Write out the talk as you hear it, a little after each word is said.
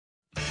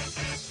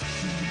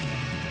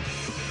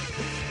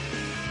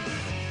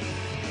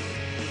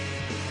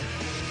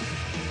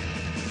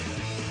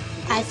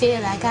I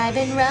feel like I've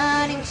been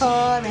running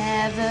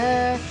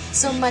forever,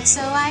 so much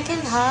so I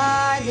can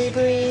hardly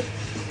breathe.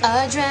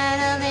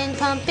 Adrenaline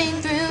pumping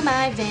through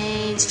my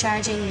veins,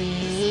 charging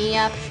me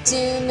up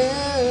to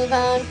move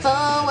on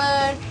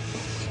forward.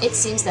 It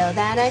seems though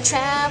that I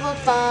traveled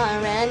far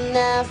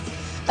enough,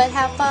 but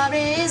how far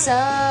is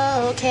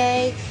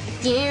okay?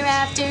 Year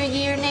after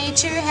year,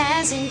 nature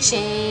hasn't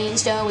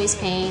changed, always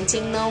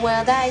painting the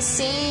world I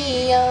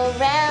see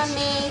around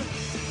me.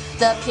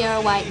 The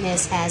pure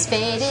whiteness has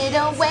faded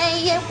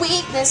away, yet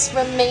weakness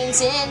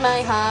remains in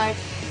my heart.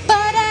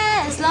 But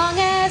as long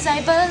as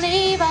I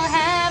believe, I'll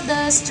have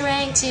the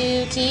strength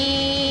to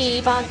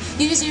keep on.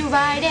 Use your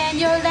right and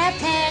your left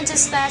hand to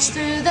slash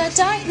through the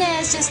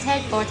darkness. Just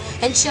head forth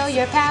and show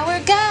your power,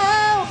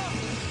 go!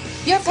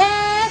 Your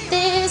path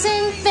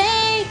isn't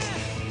fake.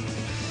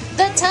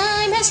 The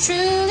time has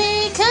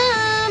truly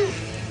come.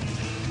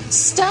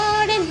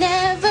 Start and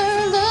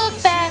never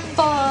look back,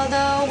 for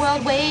the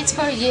world waits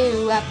for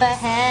you up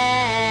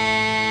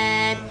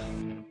ahead.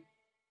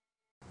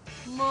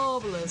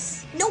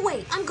 Marvelous. No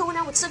way! I'm going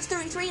out with Subs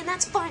 33 and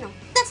that's final.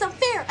 That's not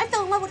fair! I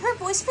fell in love with her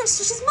voice first,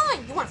 so she's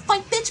mine! You wanna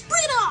fight, bitch?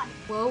 Bring it on!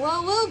 Whoa,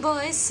 whoa, whoa,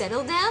 boys.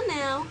 Settle down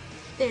now.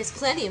 There's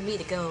plenty of me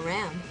to go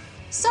around.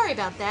 Sorry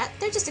about that.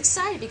 They're just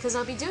excited because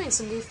I'll be doing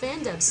some new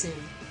Fandub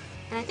soon.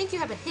 And I think you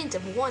have a hint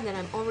of one that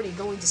I'm already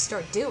going to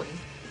start doing.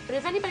 But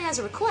if anybody has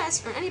a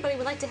request, or anybody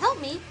would like to help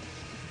me,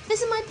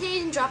 visit my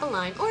page and drop a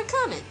line or a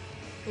comment.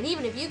 And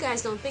even if you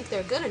guys don't think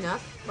they're good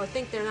enough, or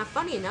think they're not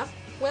funny enough,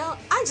 well,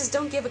 I just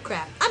don't give a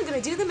crap. I'm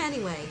gonna do them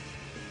anyway.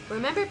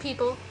 Remember,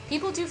 people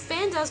do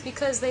Fandubs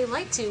because they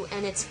like to,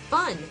 and it's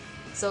fun.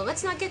 So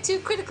let's not get too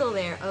critical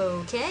there,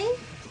 okay?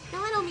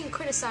 Now, I don't mean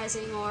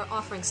criticizing or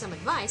offering some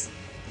advice.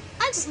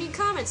 I just mean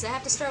comments that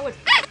have to start with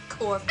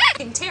or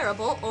f***ing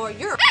terrible, or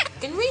you're a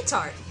f***ing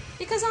retard.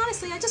 Because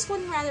honestly, I just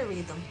wouldn't rather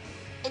read them.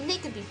 And they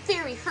could be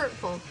very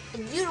hurtful,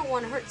 and you don't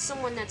want to hurt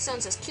someone that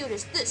sounds as cute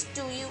as this,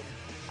 do you?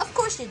 Of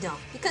course you don't,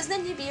 because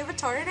then you'd be a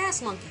retarded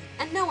ass monkey,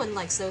 and no one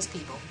likes those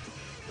people.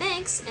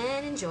 Thanks,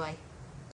 and enjoy.